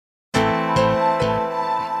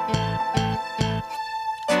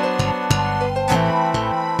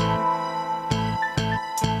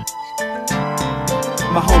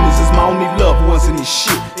My homies is my only loved ones in this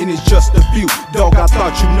shit, and it's just a few. Dog, I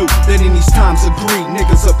thought you knew that in these times of greed,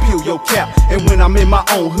 niggas appeal your cap. And when I'm in my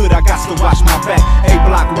own hood, I got to watch my back.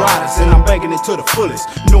 A-block riders, and I'm banging it to the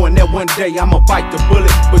fullest, knowing that one day I'ma bite the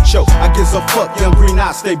bullet. But yo, I gives a fuck, young green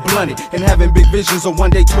eyes stay blunted, and having big visions of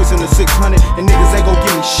one day twisting the 600. And niggas ain't gon'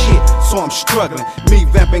 give me shit, so I'm struggling. Me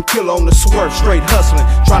vamping killer on the swerve, straight hustling,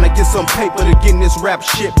 trying to get some paper to get in this rap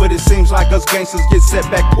shit. But it seems like us gangsters get set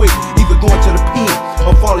back quick, either going to the pen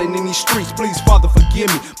or falling in these streets. Please, Father, forgive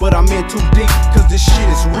me, but I'm in too deep, cause this shit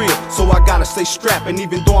is real, so I gotta stay strapped. And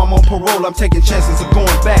even though I'm on parole, I'm taking chances of going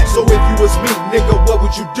back. So if you was me, nigga, what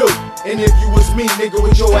would you do? And if you was me, nigga,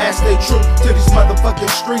 would your ass stay true to these motherfucking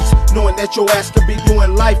streets, knowing that your ass could be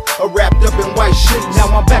doing life wrapped up in white sheets? Now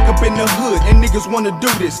I'm back up in the hood, and niggas wanna do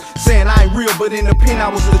this, saying I ain't real, but in the pen I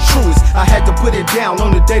was the truest. I had to put it down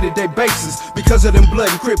on a day-to-day basis, because of them blood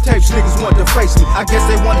and crib tapes, niggas wanted to face me. I guess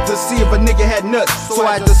they wanted to see if a nigga had nuts, so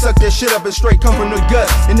I had to suck that shit up and straight come from the gut.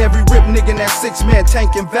 And every rip nigga in that 6-man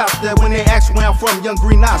tank can vouch that when they ask where I'm from, young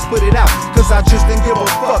green eyes put it out, cause I just didn't give a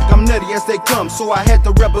fuck. I'm nutty as they come, so I had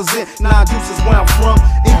to represent 9 Deuces where I'm from,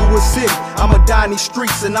 Inglewood City. I'ma die in these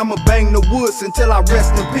streets, and I'ma bang the woods until I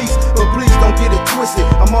rest in peace. But please don't get it twisted,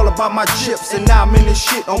 I'm all about my chips, and now I'm in this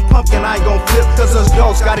shit on pumpkin. I ain't gon' flip, cause us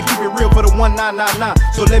dogs gotta keep it real for the 1999.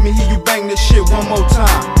 So let me hear you bang this shit one more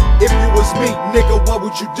time. If you was me, nigga, what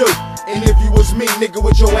would you do? And if you was me, nigga,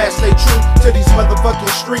 would your ass stay true to these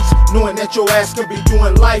motherfucking streets, knowing that your ass could be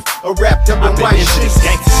doing life wrapped up in white sheets? I've been into this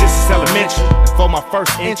gangsta shit since elementary, and for my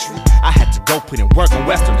first entry, I had to go put in work on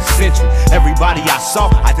Western the Century. Everybody I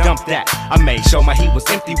saw, I dumped that. I made sure my heat was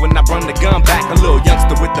empty when I brung the gun back. A little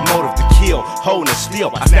youngster with the motive to kill, holding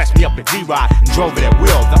steel. I snatched me up a G-Ride and drove it at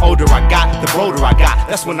will. The older I got, the bolder I got.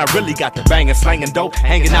 That's when I really got to banging, slanging dope,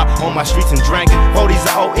 hanging out on my streets and drinking 40s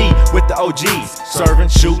of OE with the OGs, serving,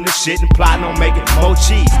 shooting the shit and plotting on making more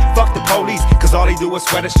cheese. Fuck the police, cause all they do is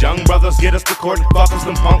sweat us young brothers, get us to court and fuck us.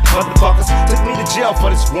 Them punk motherfuckers took me to jail for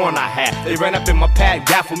this warrant I had. They ran up in my pad,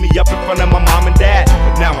 gaffled me up in front of my mom and dad.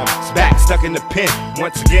 But now I'm back, stuck in the pen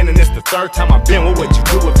once again, and it's the 3rd time I've been. What would you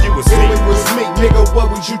do if you was me? If it was me, nigga, what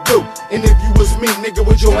would you do? And if you was me, nigga,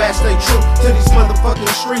 would your ass stay true to these motherfucking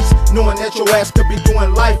streets, knowing that your ass could be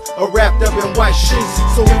doing life wrapped up in white sheets?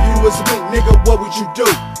 So if you was me, nigga, what would you do?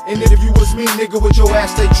 And if you was me, nigga, would your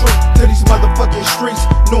ass stay true to these motherfucking streets,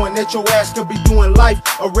 knowing that your ass could be doing life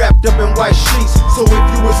wrapped up in white sheets? So if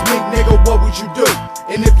you was me, nigga, what would you do?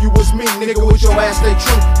 And if you was me, nigga, would your ass stay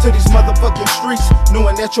true to these motherfucking streets,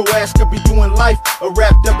 knowing that your ass could be doing life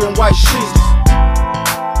wrapped up in white sheets?